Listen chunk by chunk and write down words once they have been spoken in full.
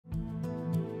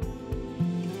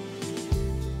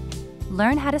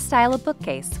Learn how to style a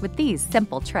bookcase with these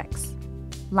simple tricks.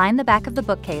 Line the back of the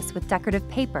bookcase with decorative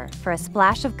paper for a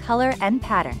splash of color and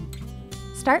pattern.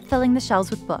 Start filling the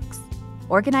shelves with books.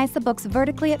 Organize the books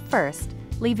vertically at first,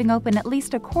 leaving open at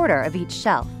least a quarter of each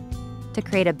shelf. To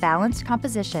create a balanced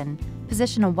composition,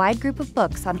 position a wide group of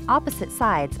books on opposite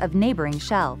sides of neighboring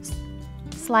shelves.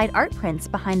 Slide art prints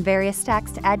behind various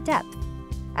stacks to add depth.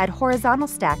 Add horizontal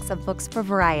stacks of books for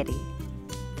variety.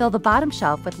 Fill the bottom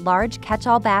shelf with large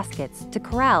catch-all baskets to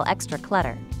corral extra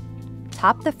clutter.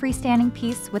 Top the freestanding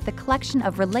piece with a collection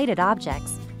of related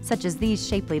objects, such as these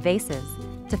shapely vases,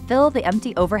 to fill the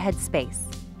empty overhead space.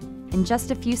 In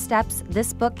just a few steps,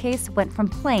 this bookcase went from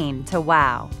plain to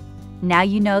wow. Now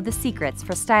you know the secrets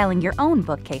for styling your own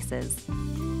bookcases.